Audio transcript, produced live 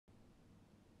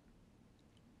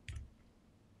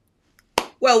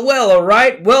All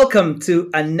right. Welcome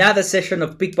to another session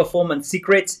of Peak Performance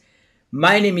Secrets.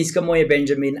 My name is Kamoye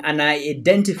Benjamin, and I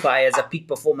identify as a peak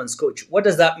performance coach. What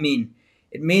does that mean?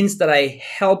 It means that I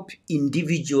help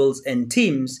individuals and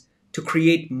teams to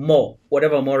create more,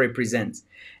 whatever more represents.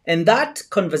 And that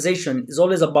conversation is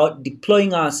always about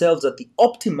deploying ourselves at the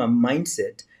optimum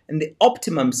mindset and the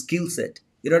optimum skill set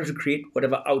in order to create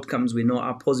whatever outcomes we know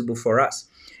are possible for us.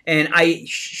 And I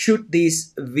shoot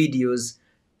these videos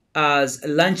as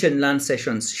lunch and learn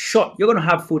sessions. Short, you're going to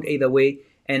have food either way,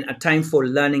 and a time for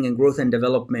learning and growth and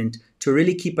development to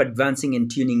really keep advancing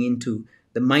and tuning into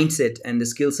the mindset and the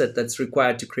skill set that's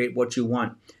required to create what you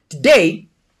want. Today,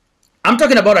 I'm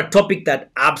talking about a topic that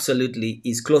absolutely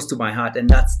is close to my heart, and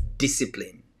that's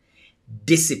discipline.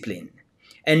 Discipline.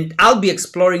 And I'll be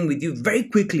exploring with you very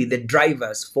quickly the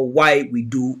drivers for why we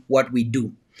do what we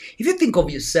do. If you think of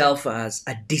yourself as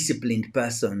a disciplined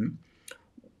person,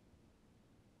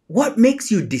 what makes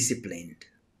you disciplined?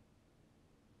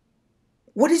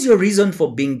 What is your reason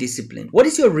for being disciplined? What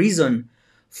is your reason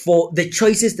for the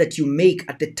choices that you make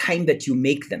at the time that you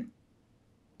make them?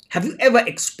 Have you ever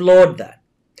explored that?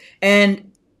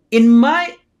 And in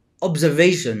my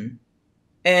observation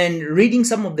and reading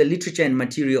some of the literature and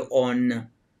material on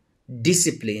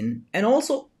discipline, and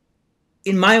also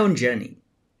in my own journey,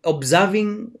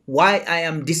 observing why I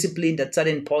am disciplined at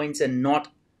certain points and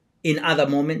not in other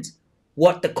moments,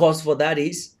 what the cause for that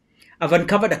is, I've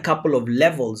uncovered a couple of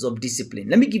levels of discipline.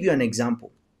 Let me give you an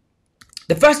example.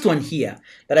 The first one here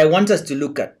that I want us to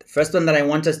look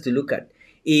at,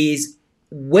 is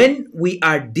when we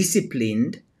are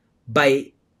disciplined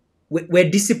we're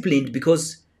disciplined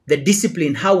because the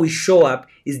discipline, how we show up,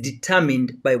 is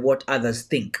determined by what others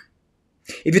think.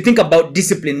 If you think about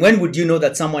discipline, when would you know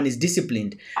that someone is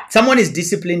disciplined? Someone is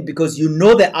disciplined because you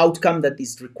know the outcome that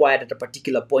is required at a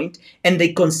particular point, and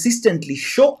they consistently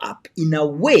show up in a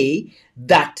way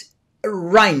that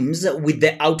rhymes with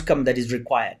the outcome that is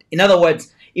required. In other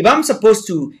words, if I'm supposed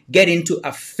to get into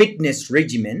a fitness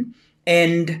regimen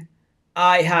and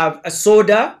I have a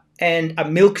soda and a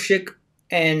milkshake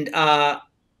and a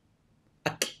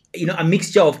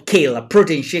mixture of kale, a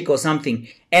protein shake or something,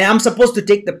 and I'm supposed to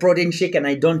take the protein shake and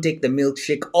I don't take the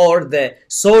milkshake or the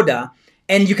soda,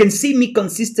 and you can see me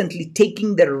consistently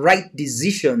taking the right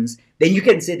decisions, then you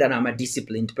can say that I'm a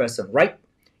disciplined person, right?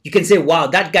 You can say, wow,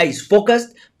 that guy is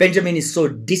focused. Benjamin is so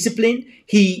disciplined.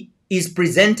 He is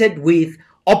presented with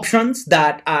options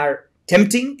that are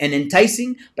tempting and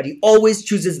enticing, but he always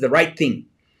chooses the right thing.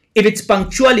 If it's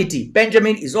punctuality,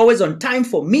 Benjamin is always on time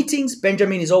for meetings.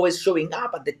 Benjamin is always showing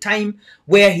up at the time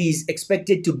where he's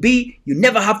expected to be. You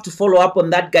never have to follow up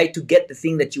on that guy to get the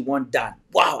thing that you want done.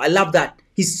 Wow, I love that.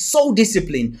 He's so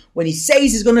disciplined. When he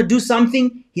says he's going to do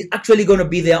something, he's actually going to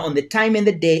be there on the time and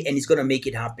the day, and he's going to make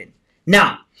it happen.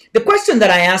 Now, the question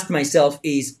that I asked myself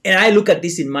is, and I look at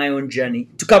this in my own journey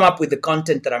to come up with the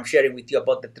content that I'm sharing with you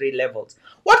about the 3 levels.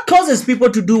 What causes people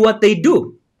to do what they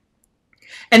do?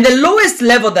 And the lowest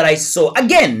level that I saw,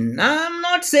 again, I'm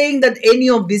not saying that any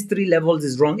of these 3 levels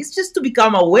is wrong. It's just to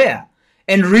become aware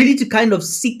and really to kind of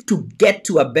seek to get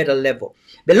to a better level.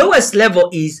 The lowest level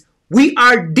is we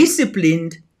are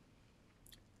disciplined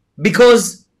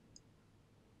because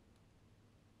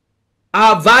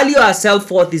our value, our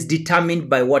self-worth is determined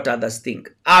by what others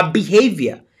think. Our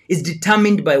behavior is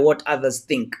determined by what others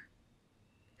think.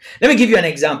 Let me give you an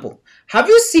example. Have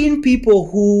you seen people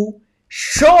who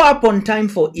show up on time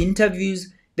for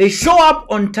interviews? They show up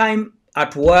on time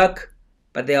at work,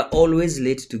 but they are always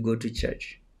late to go to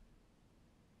church.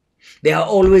 They are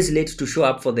always late to show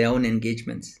up for their own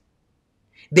engagements.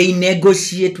 They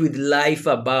negotiate with life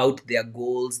about their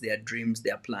goals, their dreams,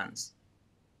 their plans.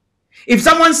 If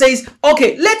someone says,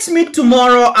 okay, let's meet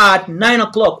tomorrow at 9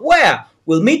 o'clock, where?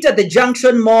 We'll meet at the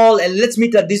Junction Mall and let's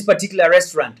meet at this particular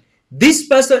restaurant. This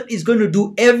person is going to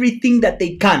do everything that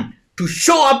they can to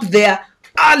show up there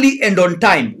early and on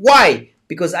time. Why?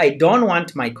 Because I don't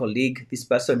want my colleague, this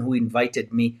person who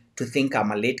invited me, to think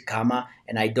I'm a late comer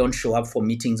and I don't show up for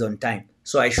meetings on time.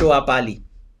 So I show up early.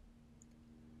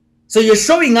 So you're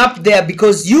showing up there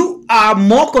because you are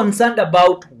more concerned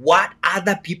about what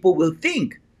other people will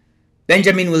think.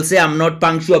 Benjamin will say I'm not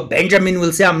punctual. Benjamin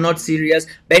will say I'm not serious.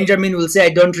 Benjamin will say I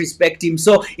don't respect him.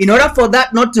 So in order for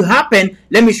that not to happen,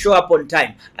 let me show up on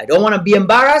time. I don't want to be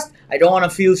embarrassed. I don't want to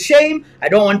feel shame. I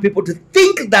don't want people to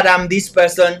think that I'm this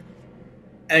person.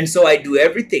 And so I do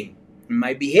everything.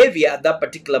 My behavior at that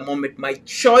particular moment, my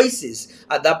choices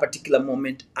at that particular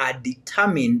moment are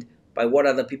determined by what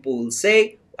other people will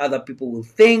say, other people will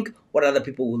think, what other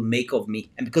people will make of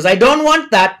me. And because I don't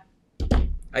want that,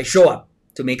 I show up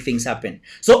to make things happen.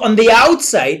 So on the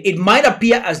outside, it might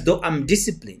appear as though I'm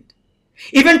disciplined.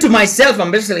 Even to myself,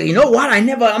 I'm basically, you know what? I'm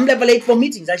never late for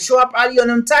meetings. I show up early and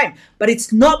on time. But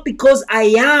it's not because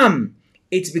I am.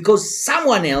 It's because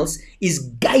someone else is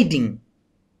guiding.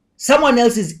 Someone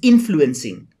else is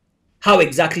influencing how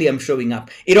exactly I'm showing up.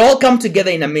 It all comes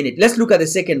together in a minute. Let's look at the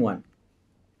second one.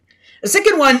 The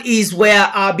second one is where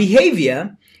our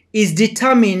behavior is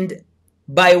determined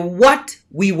by what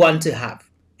we want to have.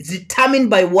 It's determined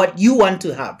by what you want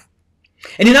to have.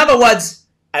 And in other words,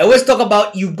 I always talk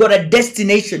about you've got a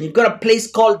destination. You've got a place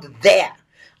called there.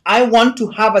 I want to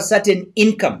have a certain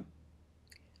income.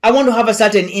 I want to have a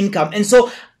certain income. And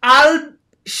so I'll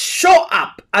show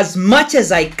up as much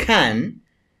as I can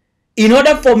in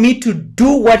order for me to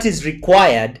do what is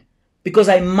required because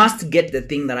I must get the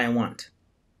thing that I want.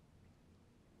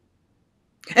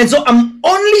 And so I'm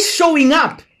only showing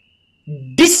up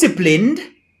disciplined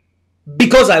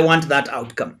because I want that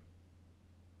outcome.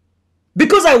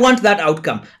 Because I want that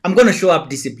outcome, I'm going to show up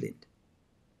disciplined.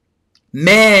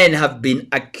 Men have been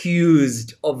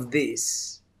accused of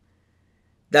this.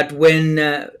 That when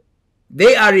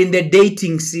they are in the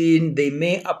dating scene, they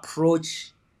may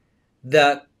approach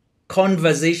the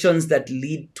conversations that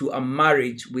lead to a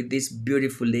marriage with this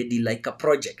beautiful lady like a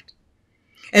project.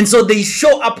 And so they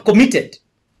show up committed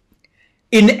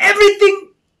in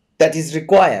everything that is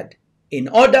required in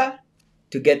order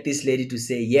to get this lady to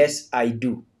say, yes, I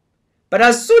do. But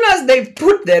as soon as they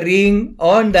put the ring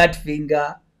on that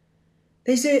finger,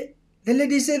 the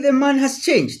lady said the man has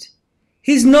changed.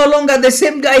 He's no longer the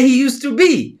same guy he used to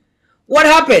be. What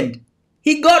happened?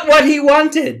 He got what he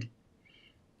wanted.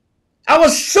 I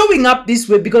was showing up this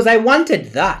way because I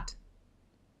wanted that.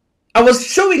 I was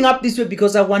showing up this way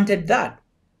because I wanted that.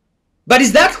 But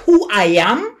is that who I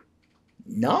am?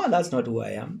 No, that's not who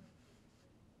I am.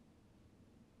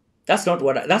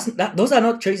 Those are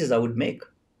not choices I would make.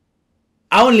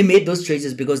 I only made those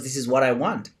choices because this is what I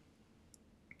want.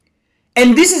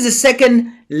 And this is the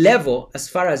second level as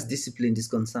far as discipline is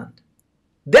concerned.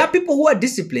 There are people who are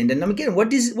disciplined. And again,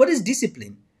 what is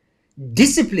discipline?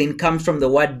 Discipline comes from the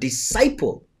word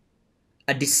disciple.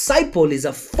 A disciple is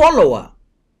a follower.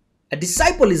 A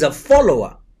disciple is a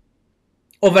follower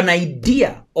of an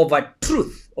idea, of a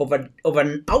truth, of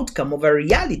an outcome, of a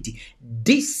reality.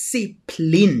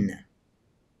 Discipline.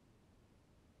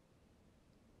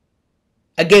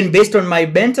 Again, based on my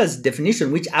mentor's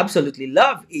definition, which I absolutely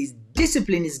love, is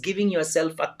discipline is giving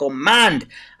yourself a command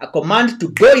to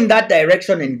go in that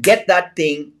direction and get that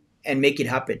thing and make it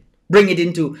happen. Bring it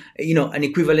into, an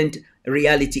equivalent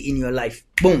reality in your life.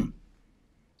 Boom.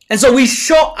 And so we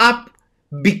show up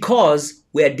because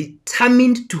we are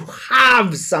determined to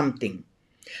have something.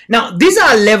 Now, these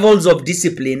are levels of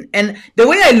discipline, and the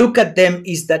way I look at them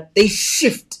is that they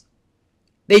shift.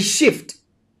 They shift.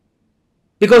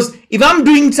 Because if I'm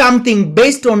doing something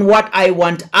based on what I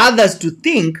want others to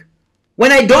think,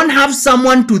 when I don't have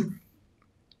someone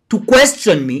to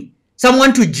question me,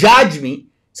 someone to judge me,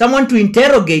 someone to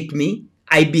interrogate me,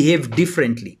 I behave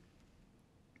differently.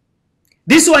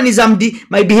 This one is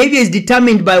my behavior is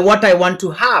determined by what I want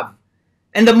to have.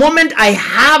 And the moment I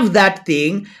have that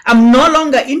thing, I'm no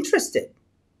longer interested.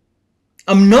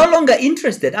 I'm no longer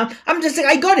interested. I'm just like,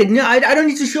 I got it. No, I don't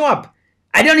need to show up.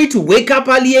 I don't need to wake up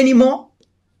early anymore.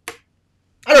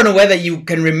 I don't know whether you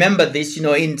can remember this,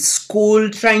 in school,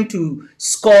 trying to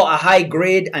score a high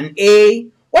grade, an A.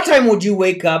 What time would you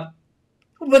wake up?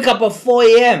 You would wake up at 4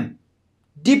 a.m.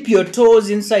 Dip your toes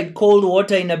inside cold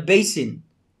water in a basin.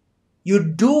 You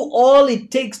do all it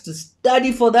takes to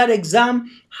study for that exam,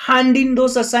 hand in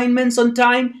those assignments on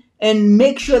time, and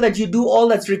make sure that you do all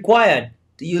that's required.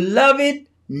 Do you love it?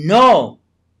 No.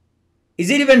 Is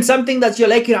it even something that you're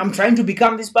like, I'm trying to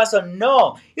become this person?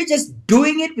 No. You're just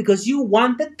doing it because you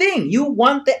want the thing. You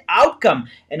want the outcome.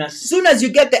 And as soon as you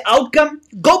get the outcome,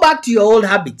 go back to your old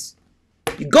habits.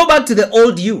 You go back to the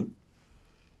old you.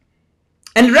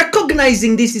 And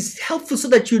recognizing this is helpful so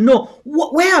that you know,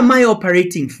 where am I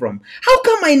operating from? How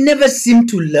come I never seem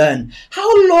to learn?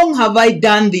 How long have I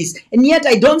done this? And yet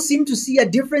I don't seem to see a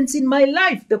difference in my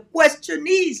life. The question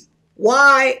is,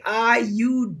 why are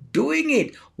you doing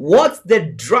it? What's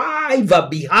the driver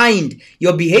behind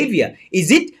your behavior?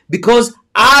 Is it because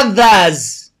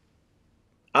others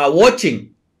are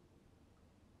watching?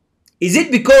 Is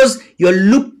it because you're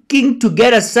looking to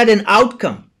get a certain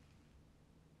outcome?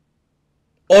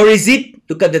 Or is it,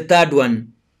 look at the third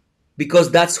one,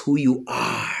 because that's who you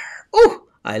are? Oh,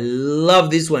 I love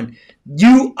this one.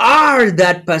 You are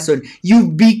that person.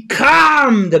 You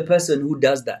become the person who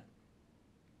does that.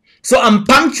 So I'm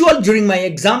punctual during my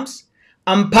exams.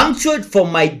 I'm punctual for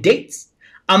my dates.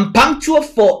 I'm punctual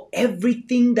for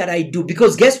everything that I do.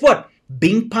 Because guess what?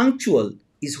 Being punctual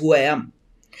is who I am.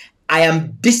 I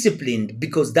am disciplined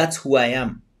because that's who I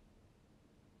am.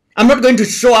 I'm not going to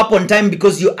show up on time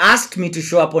because you asked me to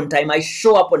show up on time. I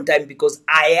show up on time because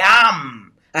I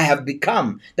have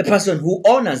become the person who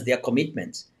honors their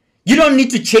commitments. You don't need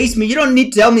to chase me. You don't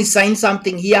need to tell me sign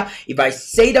something here. If I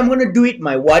said I'm going to do it,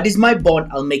 my word is my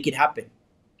bond, I'll make it happen.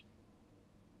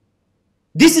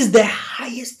 This is the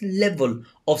highest level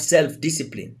of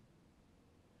self-discipline.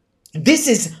 This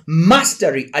is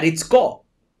mastery at its core.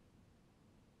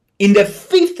 In the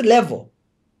 5th level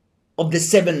of the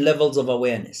 7 levels of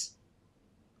awareness.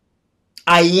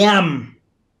 I am.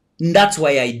 That's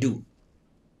why I do.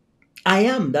 I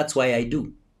am. That's why I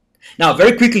do. Now,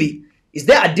 very quickly, is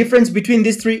there a difference between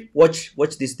these 3? Watch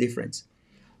this difference.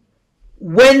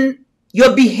 When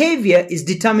your behavior is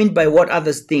determined by what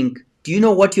others think, do you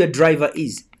know what your driver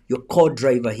is? Your core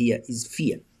driver here is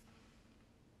fear.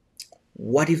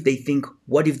 What if they think?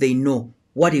 What if they know?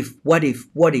 What if?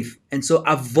 And so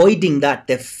avoiding that,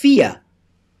 the fear,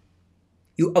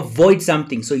 you avoid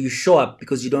something. So you show up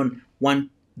because you don't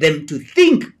want them to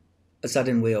think a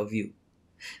certain way of you.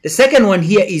 The second one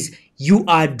here is you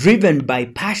are driven by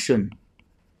passion.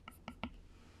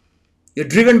 You're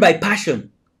driven by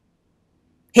passion.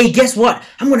 Hey, guess what?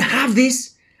 I'm going to have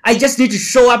this. I just need to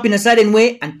show up in a certain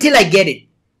way until I get it.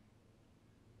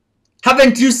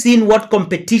 Haven't you seen what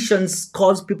competitions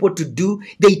cause people to do?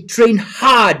 They train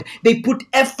hard. They put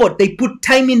effort. They put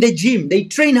time in the gym. They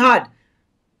train hard.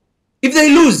 If they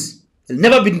lose, they'll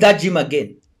never be in that gym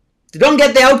again. If they don't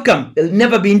get the outcome, they'll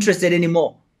never be interested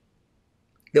anymore.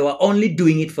 They were only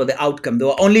doing it for the outcome. They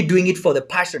were only doing it for the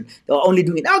passion. They were only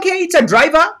doing it. Okay, it's a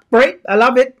driver. Great. I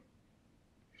love it.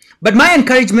 But my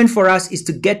encouragement for us is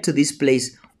to get to this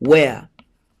place where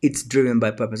it's driven by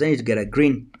purpose. I need to get a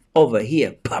green over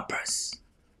here. Purpose.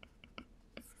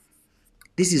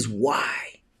 This is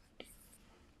why.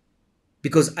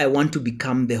 Because I want to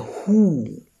become the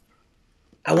who.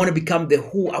 I want to become the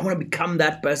who. I want to become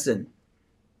that person.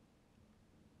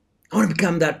 I want to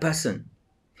become that person.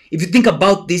 If you think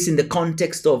about this in the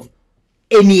context of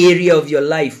any area of your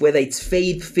life, whether it's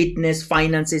faith, fitness,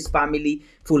 finances, family,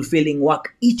 fulfilling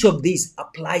work, each of these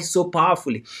applies so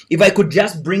powerfully. If I could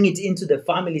just bring it into the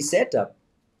family setup,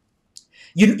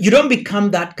 you don't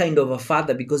become that kind of a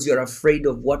father because you're afraid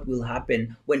of what will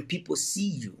happen when people see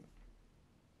you.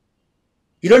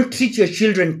 You don't treat your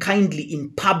children kindly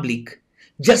in public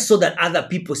just so that other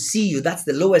people see you. That's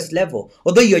the lowest level.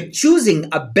 Although you're choosing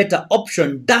a better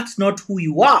option, that's not who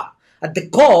you are. At the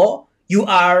core, you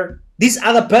are this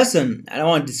other person. I don't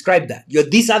want to describe that. You're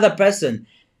this other person.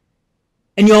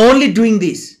 And you're only doing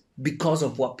this because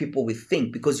of what people will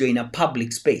think, because you're in a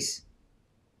public space.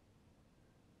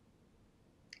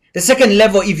 The second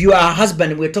level, if you are a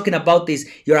husband, we're talking about this,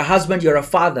 you're a husband, you're a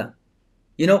father.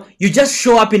 You just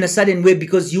show up in a certain way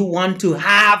because you want to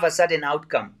have a certain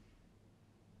outcome.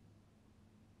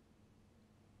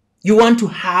 You want to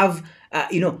have,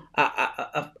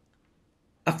 a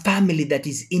family that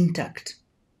is intact.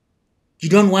 You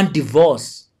don't want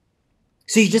divorce.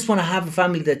 So you just want to have a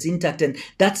family that's intact, and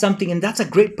that's something, and that's a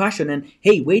great passion, and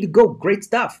hey, way to go, great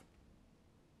stuff.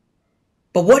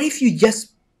 But what if you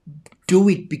just do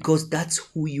it because that's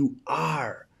who you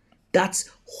are? That's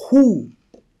who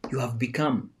you have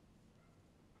become.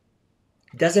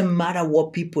 It doesn't matter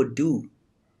what people do.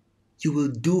 You will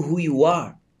do who you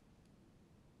are.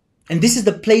 And this is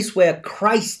the place where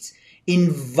Christ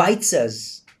invites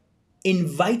us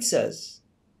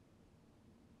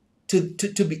to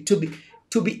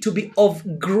be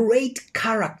of great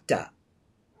character,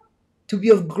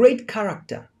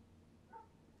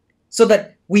 so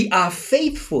that we are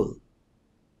faithful,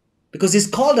 because He's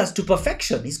called us to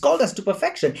perfection. He's called us to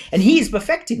perfection, and He is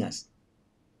perfecting us.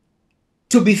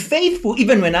 To be faithful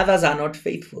even when others are not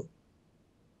faithful.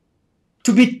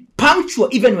 To be punctual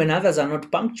even when others are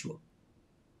not punctual.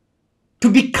 To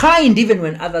be kind even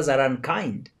when others are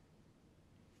unkind.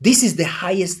 This is the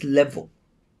highest level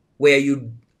where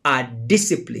you are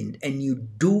disciplined and you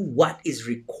do what is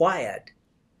required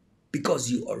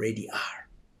because you already are.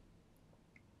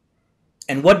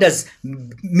 And what does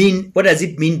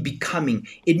it mean becoming?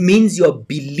 It means your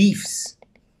beliefs,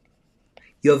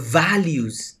 your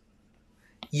values,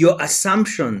 your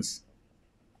assumptions,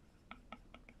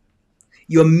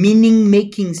 your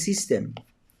meaning-making system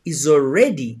is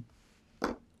already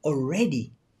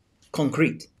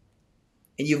concrete.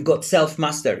 And you've got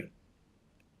self-mastery.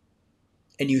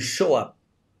 And you show up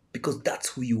because that's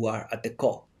who you are at the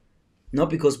core. Not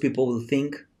because people will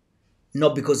think,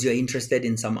 not because you're interested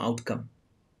in some outcome.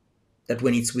 That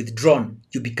when it's withdrawn,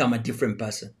 you become a different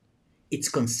person. It's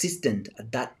consistent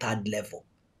at that third level.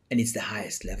 And it's the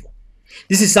highest level.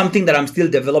 This is something that I'm still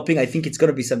developing. I think it's going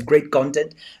to be some great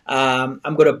content. I'm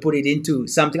going to put it into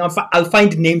something. I'll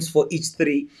find names for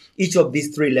each of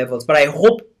these three levels. But I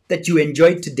hope that you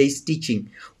enjoyed today's teaching.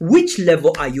 Which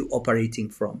level are you operating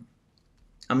from?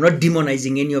 I'm not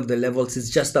demonizing any of the levels. It's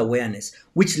just awareness.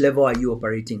 Which level are you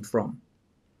operating from?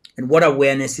 And what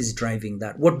awareness is driving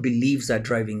that? What beliefs are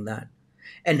driving that?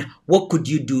 And what could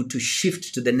you do to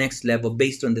shift to the next level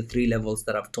based on the three levels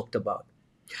that I've talked about?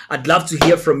 I'd love to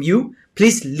hear from you.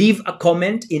 Please leave a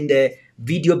comment in the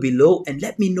video below and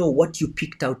let me know what you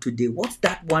picked out today. What's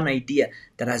that one idea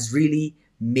that has really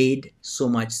made so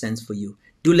much sense for you?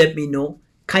 Do let me know.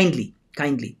 Kindly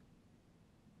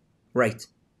write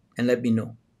and let me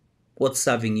know what's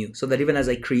serving you, so that even as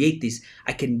I create this,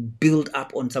 I can build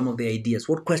up on some of the ideas.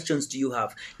 What questions do you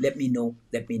have? Let me know.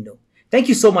 Thank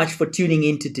you so much for tuning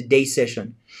in to today's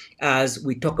session as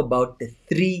we talk about the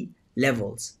three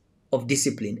levels of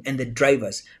discipline and the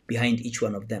drivers behind each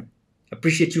one of them.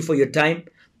 Appreciate you for your time.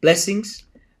 Blessings.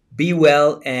 Be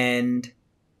well and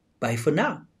bye for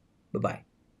now. Bye-bye.